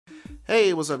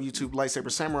Hey, what's up YouTube?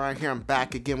 Lightsaber Samurai here. I'm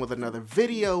back again with another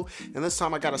video, and this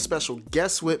time I got a special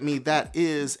guest with me. That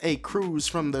is A Cruz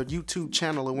from the YouTube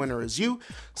channel A Winner Is You.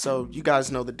 So you guys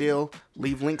know the deal.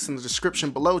 Leave links in the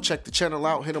description below. Check the channel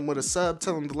out. Hit them with a sub.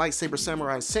 Tell them the Lightsaber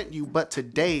Samurai sent you. But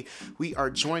today we are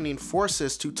joining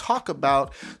forces to talk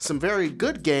about some very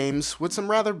good games with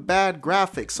some rather bad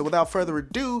graphics. So without further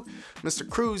ado, Mr.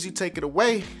 Cruz, you take it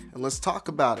away and let's talk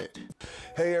about it.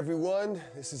 Hey everyone,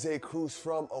 this is A Cruz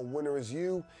from A Winner Is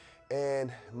You,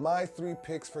 and my 3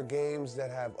 picks for games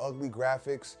that have ugly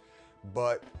graphics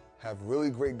but have really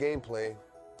great gameplay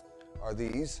are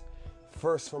these.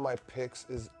 First for my picks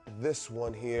is this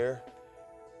one here,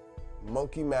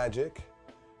 Monkey Magic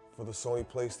for the Sony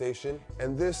PlayStation.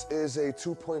 And this is a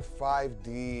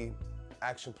 2.5D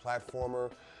action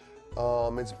platformer.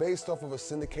 It's based off of a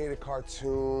syndicated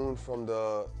cartoon from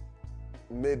the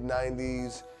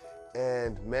mid-90s.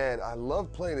 And man, I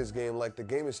love playing this game. Like, the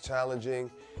game is challenging,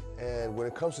 and when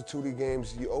it comes to 2D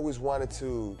games, you always want it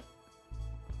to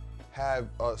have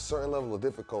a certain level of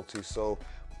difficulty. So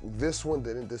this one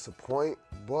didn't disappoint,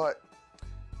 but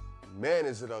man,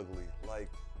 is it ugly. Like,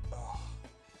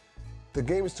 the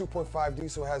game is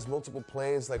 2.5D, so it has multiple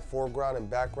planes, like foreground and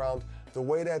background. The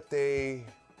way that they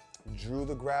drew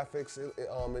the graphics,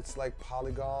 it's like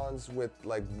polygons with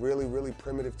like really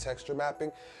primitive texture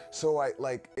mapping. So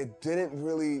it didn't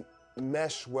really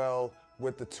mesh well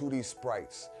with the 2D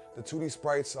sprites. The 2D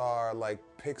sprites are like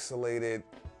pixelated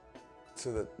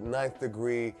to the 9th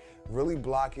degree, really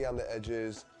blocky on the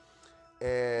edges.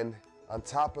 And on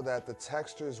top of that, the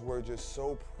textures were just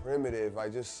so primitive. I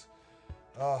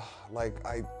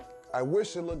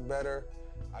wish it looked better.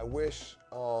 I wish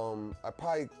I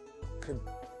probably could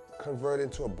convert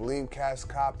into a Bleemcast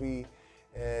copy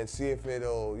and see if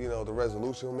it'll, the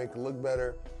resolution will make it look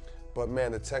better. But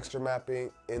man, the texture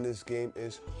mapping in this game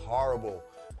is horrible.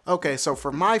 Okay, so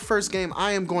for my first game,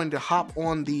 I am going to hop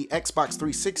on the Xbox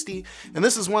 360, and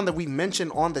this is one that we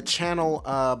mentioned on the channel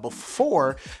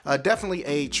before. Definitely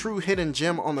a true hidden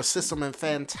gem on the system and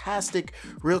fantastic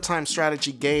real-time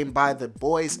strategy game by the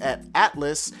boys at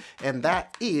Atlus, and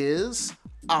that is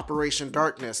Operation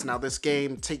Darkness. Now, this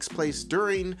game takes place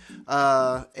during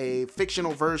a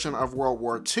fictional version of World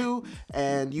War II,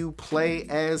 and you play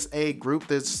as a group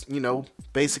that's,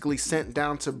 basically sent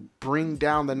down to bring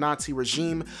down the Nazi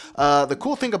regime. The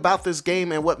cool thing about this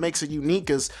game and what makes it unique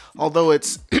is, although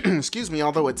it's,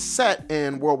 although it's set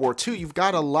in World War II, you've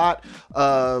got a lot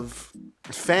of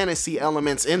fantasy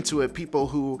elements into it. People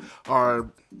who are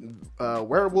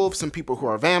werewolves and people who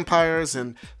are vampires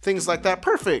and things like that.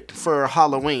 Perfect for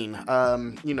Halloween.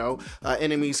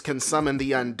 Enemies can summon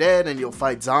the undead, and you'll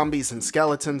fight zombies and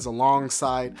skeletons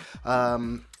alongside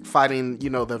fighting, the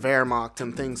Wehrmacht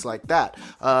and things like that.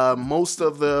 Most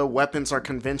of the weapons are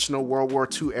conventional World War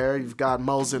II era. You've got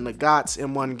Mosin Nagants,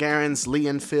 M1 Garands, Lee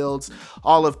Enfields,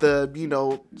 all of the,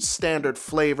 standard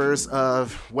flavors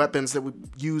of weapons that we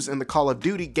use in the Call of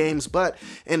Duty games. But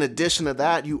in addition to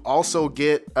that, you also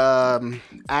get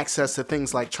access to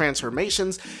things like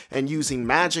transformations and using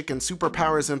magic and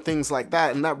superpowers and things like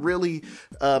that. And that really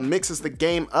mixes the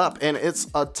game up, and it's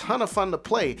a ton of fun to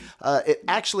play. It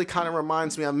actually kind of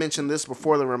reminds me, I mentioned this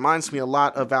before, that reminds me a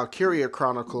lot of Valkyria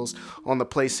Chronicles on the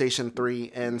PlayStation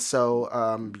 3. And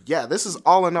so, yeah, this is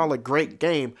all in all a great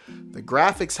game. The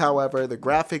graphics, however,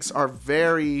 are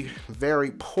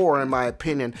very poor in my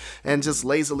opinion, and just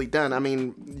lazily done. I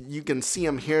mean, you can see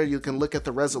them here. You can look at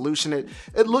the resolution.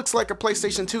 It looks like a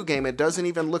PlayStation 2 game. It doesn't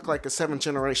even look like a 7th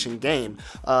generation game.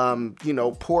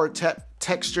 Poor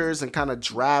textures and kind of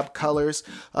drab colors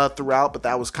throughout, but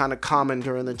that was kind of common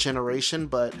during the generation.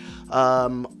 But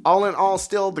all in all,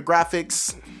 still, the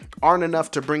graphics aren't enough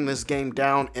to bring this game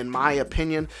down, in my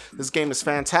opinion. This game is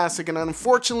fantastic, and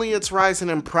unfortunately it's rising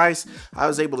in price. I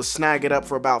was able to snag it up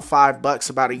for about $5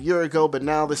 about a year ago, but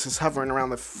now this is hovering around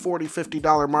the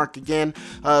 $40–50 mark again.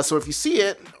 So if you see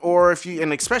it,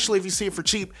 and especially if you see it for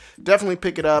cheap, definitely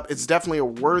pick it up. It's definitely a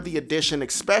worthy addition,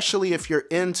 especially if you're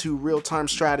into real-time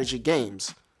strategy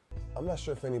games. I'm not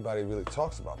sure if anybody really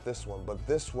talks about this one, but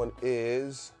this one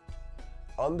is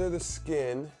Under the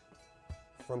Skin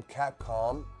from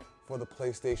Capcom for the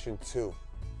PlayStation 2.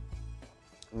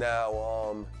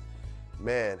 Now,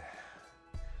 man,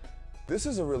 this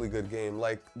is a really good game.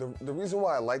 Like, the reason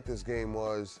why I like this game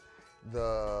was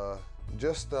the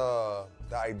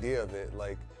idea of it.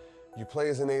 Like, you play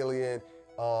as an alien,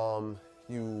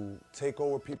 you take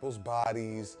over people's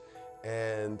bodies,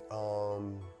 and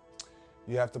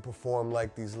you have to perform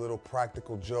like these little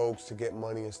practical jokes to get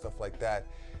money and stuff like that.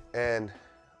 And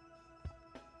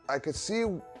I could see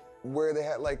where they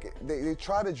had like, they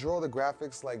try to draw the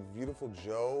graphics like Beautiful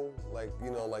Joe, like,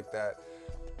 you know, like that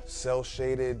cell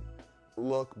shaded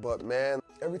look, but man,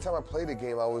 every time I played the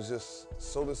game, I was just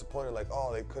so disappointed, like,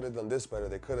 oh, they could have done this better,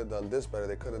 they could have done this better,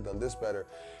 they could have done this better.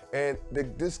 And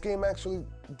this game actually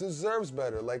deserves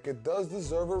better. Like, it does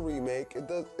deserve a remake.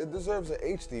 It deserves an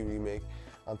HD remake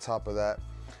on top of that.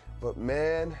 But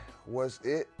man, was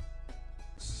it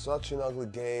such an ugly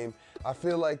game. I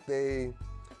feel like they,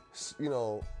 you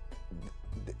know,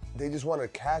 they just wanted a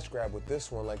cash grab with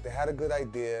this one. Like, they had a good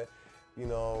idea, you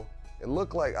know. It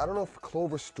looked like, I don't know if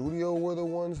Clover Studio were the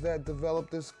ones that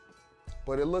developed this,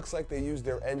 but it looks like they used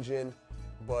their engine,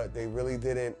 but they really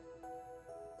didn't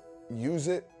use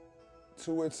it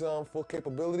to its full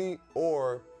capability,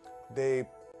 or they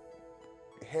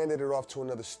handed it off to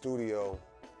another studio,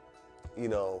 you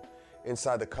know,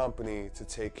 inside the company to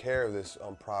take care of this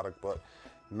product. But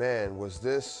man,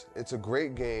 it's a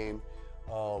great game.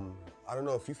 I don't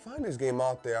know, if you find this game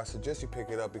out there, I suggest you pick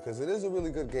it up because it is a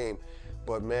really good game.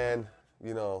 But man,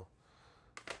 you know,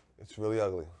 it's really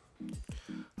ugly.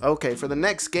 Okay, for the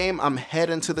next game, I'm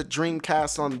heading to the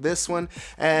Dreamcast on this one,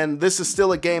 and this is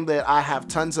still a game that I have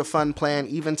tons of fun playing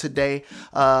even today.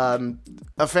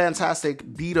 A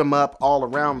fantastic beat 'em up all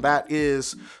around. That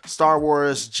is Star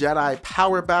Wars Jedi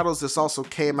Power Battles. This also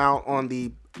came out on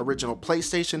the original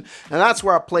PlayStation, and that's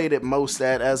where I played it most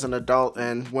at as an adult.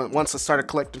 And once I started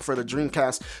collecting for the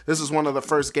Dreamcast, this is one of the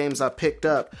first games I picked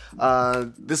up.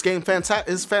 This game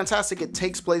is fantastic. It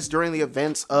takes place during the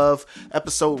events of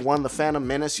Episode 1, The Phantom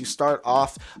Menace. You start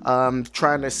off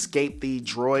trying to escape the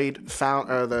droid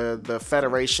the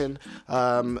Federation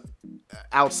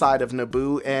outside of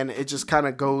Naboo, and it just kind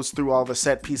of goes through all the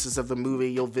set pieces of the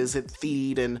movie. You'll visit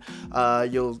Theed, and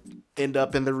you'll end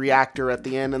up in the reactor at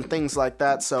the end and things like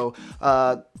that. So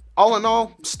all in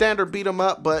all, standard beat 'em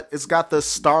up, but it's got the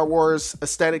Star Wars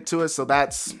aesthetic to it, so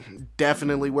that's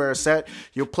definitely where it's at.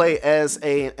 You'll play as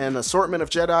an assortment of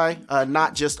Jedi,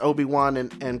 not just Obi-Wan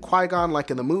and Qui-Gon like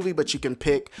in the movie, but you can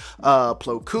pick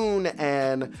Plo Koon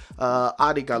and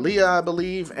Adi Gallia, I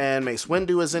believe, and Mace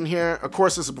Windu is in here. Of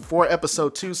course, this is before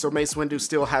Episode 2, so Mace Windu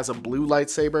still has a blue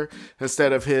lightsaber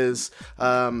instead of his,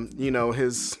 you know,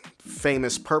 his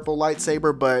famous purple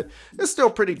lightsaber, but it's still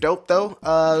pretty dope though.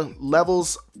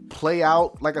 Levels play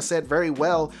out, like I said, very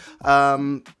well.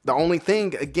 The only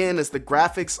thing, again, is the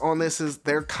graphics on this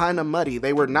they're kind of muddy.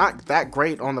 They were not that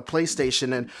great on the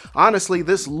PlayStation, and honestly,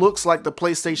 this looks like the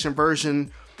PlayStation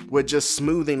version with just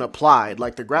smoothing applied.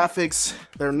 Like, the graphics,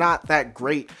 they're not that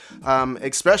great,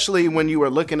 especially when you were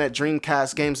looking at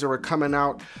Dreamcast games that were coming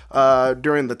out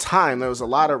during the time. There was a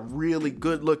lot of really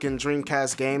good looking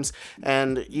Dreamcast games,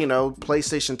 and you know,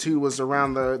 PlayStation 2 was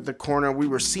around the corner. We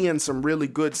were seeing some really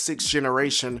good 6th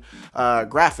generation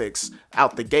graphics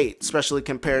out the gate, especially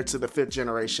compared to the 5th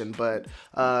generation. But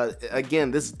again,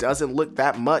 this doesn't look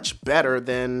that much better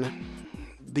than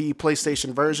the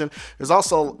PlayStation version. There's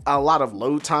also a lot of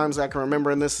load times I can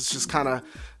remember in this. It's just kind of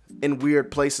in weird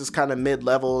places, kind of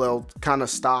mid-level. They'll kind of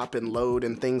stop and load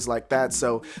and things like that.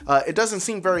 So it doesn't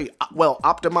seem very well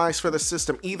optimized for the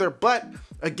system either. But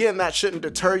again, that shouldn't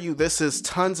deter you. This is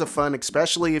tons of fun,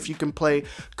 especially if you can play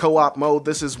co-op mode.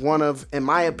 This is one of, in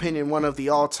my opinion, one of the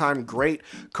all-time great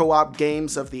co-op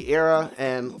games of the era.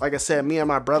 And like I said, me and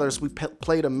my brothers, we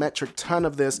played a metric ton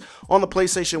of this on the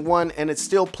PlayStation 1, and it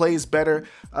still plays better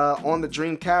on the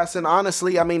Dreamcast. And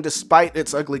honestly, I mean, despite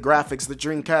its ugly graphics, the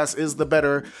Dreamcast is the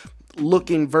better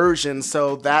looking version,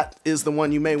 so that is the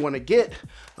one you may want to get.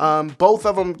 Both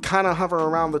of them kind of hover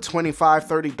around the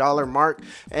 $25–$30 mark,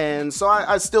 and so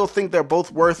I still think they're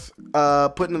both worth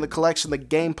putting in the collection. The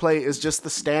gameplay is just the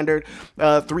standard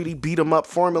 3D beat 'em up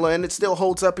formula, and it still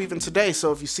holds up even today.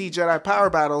 So if you see Jedi Power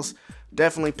Battles,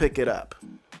 definitely pick it up.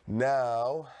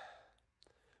 Now,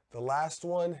 the last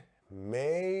one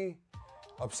may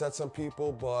upset some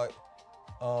people, but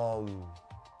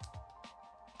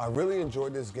I really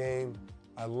enjoyed this game.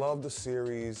 I love the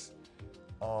series.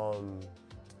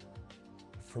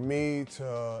 For me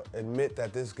to admit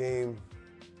that this game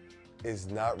is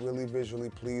not really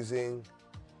visually pleasing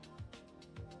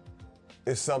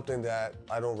is something that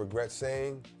I don't regret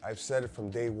saying. I've said it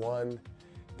from day one.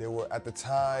 There were, at the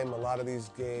time, a lot of these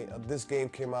games, this game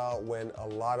came out when a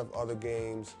lot of other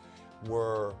games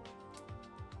were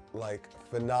like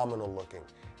phenomenal looking.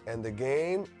 And the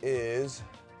game is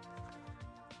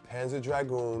Panzer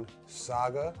Dragoon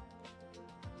Saga.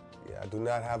 Yeah, I do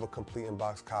not have a complete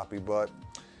in-box copy, but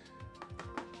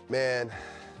man,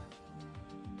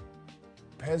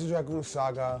 Panzer Dragoon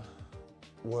Saga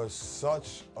was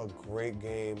such a great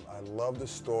game. I love the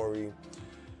story,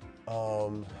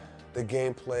 the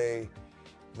gameplay,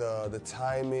 the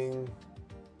timing,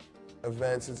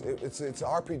 events. It's an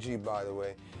RPG, by the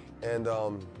way, and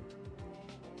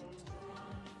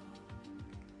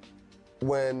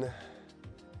when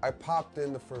I popped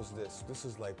in the first disc, this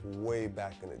is like way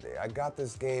back in the day. I got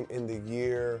this game in the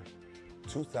year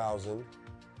 2000,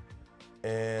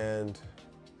 and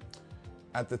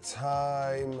at the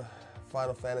time,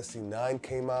 Final Fantasy IX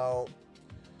came out.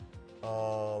 I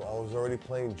was already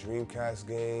playing Dreamcast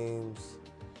games,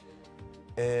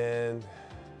 and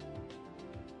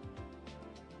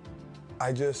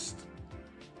I guess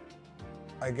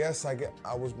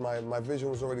my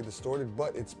vision was already distorted,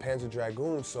 but it's Panzer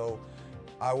Dragoon, so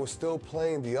I was still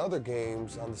playing the other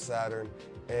games on the Saturn,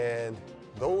 and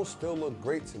those still look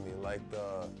great to me. Like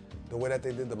the way that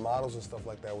they did the models and stuff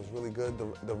like that was really good.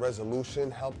 The resolution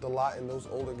helped a lot in those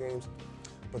older games.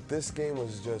 But this game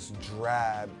was just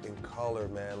drab in color,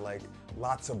 man. Like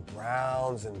lots of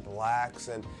browns and blacks,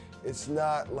 and it's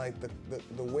not like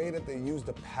the way that they used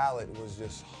the palette was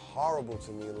just horrible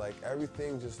to me. Like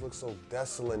everything just looked so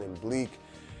desolate and bleak,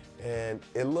 and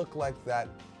it looked like that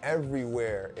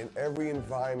everywhere, in every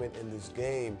environment in this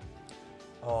game.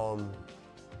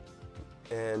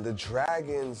 And the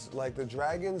dragons,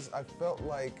 I felt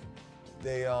like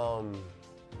they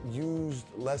used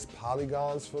less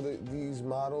polygons for these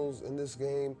models in this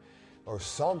game or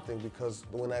something, because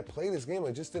when I played this game,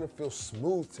 it just didn't feel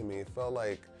smooth to me. It felt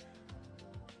like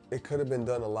it could have been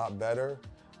done a lot better,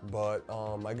 but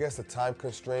I guess the time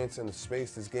constraints and the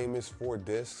space, this game is 4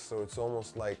 discs, so it's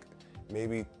almost like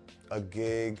maybe a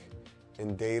gig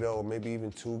in data or maybe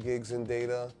even 2 gigs in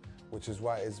data, which is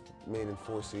why it's made in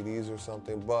 4 CDs or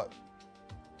something. But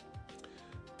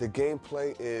the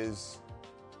gameplay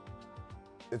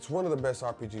it's one of the best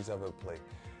RPGs I've ever played.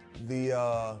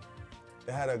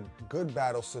 It had a good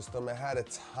battle system. It had a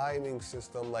timing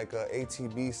system like a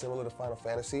ATB, similar to Final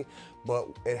Fantasy, but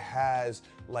it has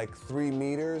like 3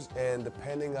 meters, and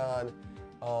depending on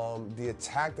the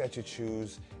attack that you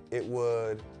choose, it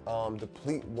would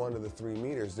deplete one of the 3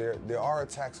 meters. There are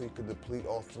attacks that you could deplete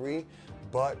all 3,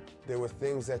 but there were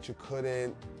things that you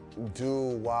couldn't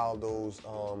do while those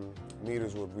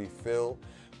meters would refill,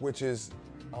 which is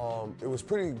it was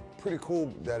pretty cool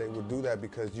that it would do that,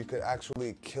 because you could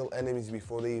actually kill enemies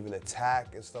before they even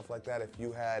attack and stuff like that if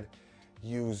you had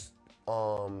used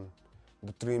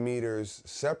the 3 meters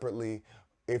separately,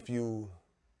 if you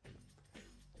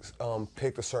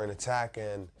picked a certain attack.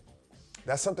 And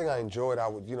that's something I enjoyed. I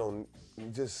would,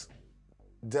 just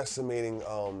decimating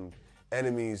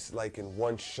enemies like in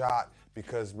one shot,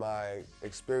 because my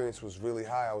experience was really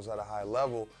high. I was at a high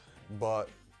level, but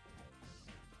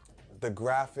the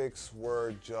graphics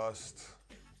were just,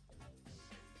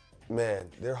 man,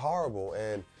 they're horrible.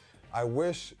 And I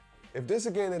wish, if there's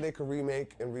a game that they could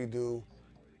remake and redo,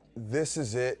 this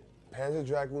is it. Panzer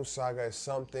Dragoon Saga is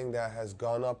something that has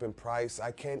gone up in price.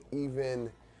 I can't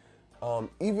even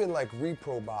like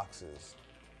repro boxes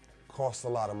cost a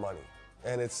lot of money.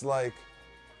 And it's like,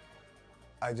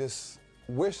 I just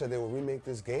wish that they would remake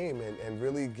this game and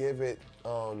really give it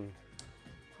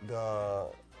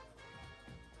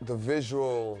the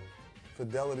visual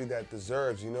fidelity that it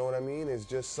deserves, you know what I mean? It's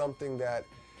just something that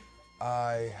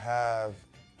I have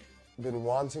been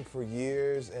wanting for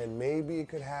years, and maybe it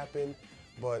could happen,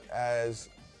 but as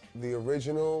the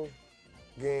original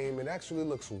game, it actually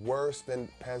looks worse than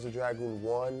Panzer Dragoon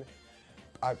 1.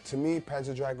 To me,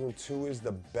 Panzer Dragoon 2 is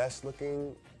the best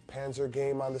looking Panzer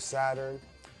game on the Saturn.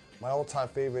 My all-time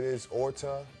favorite is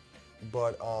Orta,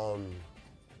 but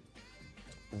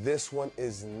this one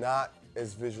is not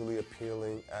as visually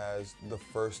appealing as the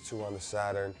first 2 on the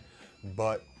Saturn,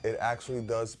 but it actually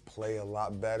does play a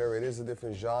lot better. It is a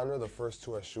different genre. The first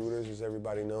 2 are shooters, as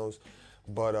everybody knows,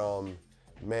 but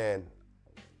man,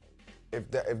 if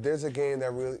there's a game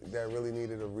that really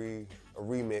needed a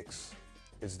remix,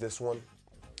 it's this one.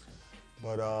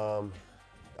 But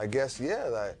I guess,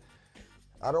 yeah,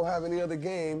 I don't have any other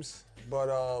games, but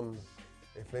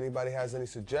if anybody has any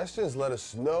suggestions, let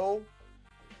us know.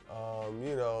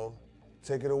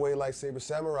 Take it away, Lightsaber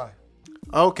Samurai.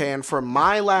 Okay, and for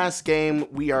my last game,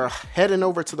 we are heading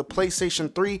over to the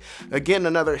PlayStation 3. Again,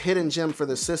 another hidden gem for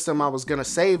the system. I was going to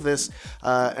save this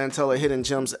until a hidden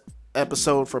gems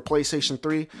episode for PlayStation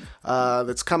 3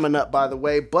 that's coming up, by the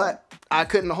way, but I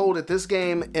couldn't hold it. This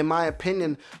game, in my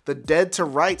opinion, the Dead to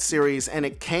Rights series, and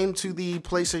it came to the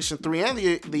PlayStation 3 and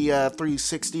the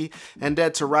 360, and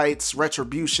Dead to Rights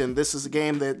Retribution. This is a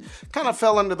game that kind of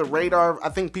fell under the radar. I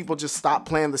think people just stopped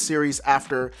playing the series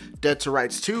after Dead to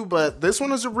Rights 2, but this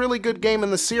one is a really good game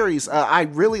in the series. I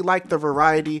really like the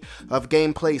variety of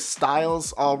gameplay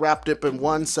styles all wrapped up in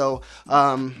one. So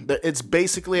it's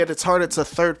basically, at its heart, it's a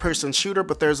third-person person shooter,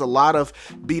 but there's a lot of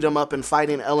beat 'em up and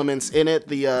fighting elements in it.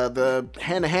 The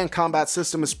hand-to-hand combat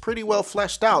system is pretty well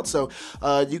fleshed out, so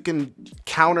you can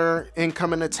counter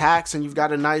incoming attacks, and you've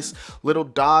got a nice little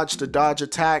dodge to dodge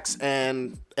attacks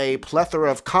and a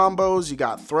plethora of combos. You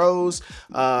got throws,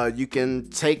 you can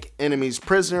take enemies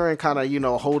prisoner and kind of, you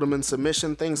know, hold them in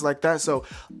submission, things like that. So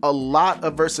a lot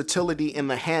of versatility in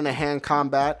the hand-to-hand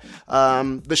combat.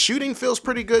 The shooting feels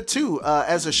pretty good too.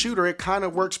 As a shooter, it kind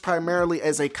of works primarily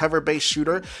as a cover-based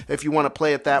shooter if you want to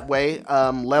play it that way.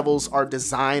 Levels are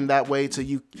designed that way so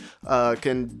you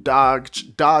can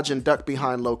dodge and duck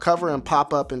behind low cover and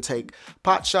pop up and take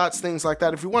pot shots, things like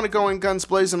that. If you want to go in guns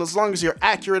blazing, as long as you're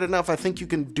accurate enough, I think you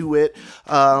can do it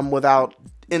without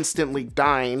instantly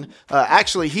dying.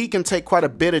 Actually, he can take quite a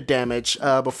bit of damage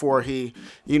before he,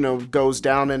 you know, goes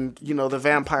down, and, you know, the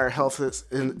vampire health is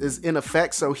in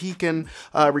effect, so he can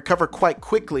recover quite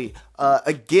quickly.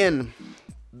 Again,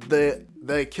 the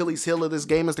Achilles heel of this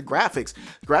game is the graphics.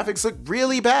 The graphics look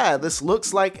really bad. This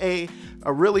looks like a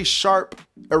really sharp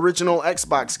original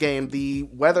Xbox game. The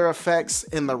weather effects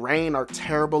in the rain are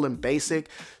terrible and basic.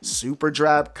 Super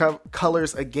drab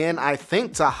colors, again, I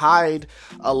think to hide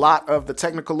a lot of the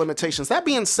technical limitations. That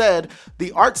being said,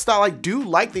 the art style, I do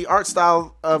like the art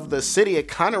style of the city. It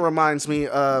kind of reminds me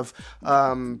of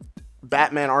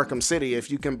Batman Arkham City, if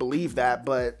you can believe that,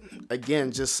 but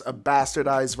again, just a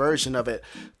bastardized version of it.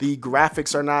 The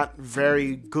graphics are not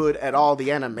very good at all.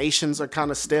 The animations are kind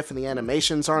of stiff, and the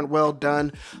animations aren't well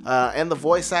done, and the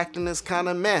voice acting is kind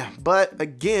of meh. But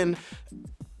again,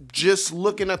 just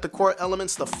looking at the core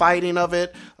elements, the fighting of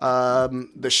it,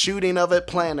 the shooting of it,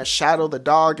 playing as Shadow the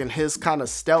dog and his kind of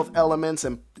stealth elements,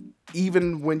 and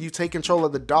even when you take control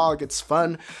of the dog, it's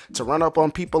fun to run up on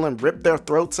people and rip their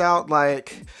throats out.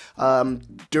 Like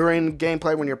during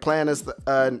gameplay, when you're playing as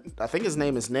the, I think his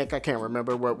name is Nick, I can't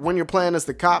remember. When you're playing as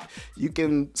the cop, you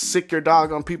can sick your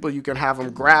dog on people. You can have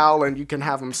them growl, and you can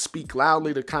have them speak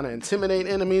loudly to kind of intimidate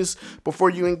enemies before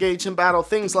you engage in battle,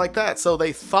 things like that. So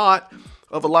they thought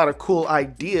of a lot of cool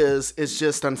ideas. It's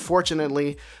just,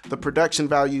 unfortunately, the production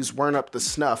values weren't up to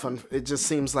snuff, and it just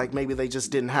seems like maybe they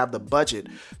just didn't have the budget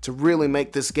to really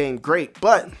make this game great.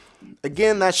 But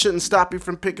again, that shouldn't stop you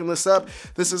from picking this up.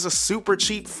 This is a super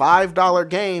cheap $5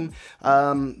 game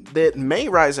that may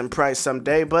rise in price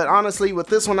someday, but honestly, with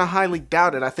this one, I highly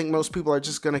doubt it. I think most people are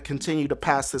just going to continue to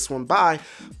pass this one by,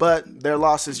 but their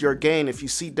loss is your gain. If you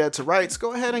see Dead to Rights,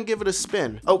 go ahead and give it a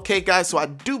spin. Okay, guys, so I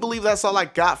do believe that's all I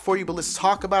got for you, but let's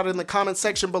talk about it in the comment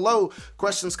section below.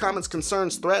 Questions, comments,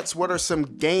 concerns, threats. What are some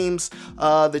games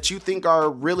that you think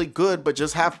are really good but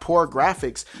just have poor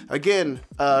graphics? Again,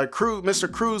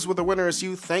 Mr. Cruz with The Winner Is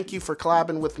You, thank you for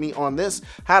collabing with me on this.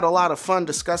 Had a lot of fun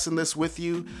discussing this with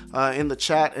you in the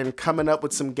chat and coming up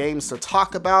with some games to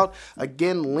talk about.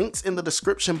 Again, links in the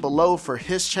description below for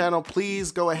his channel.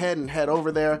 Please go ahead and head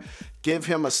over there. Give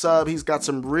him a sub. He's got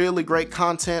some really great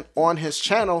content on his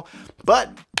channel.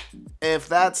 But if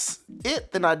that's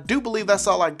it, then I do believe that's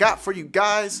all I got for you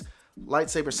guys.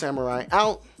 Lightsaber Samurai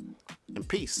out, and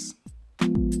peace.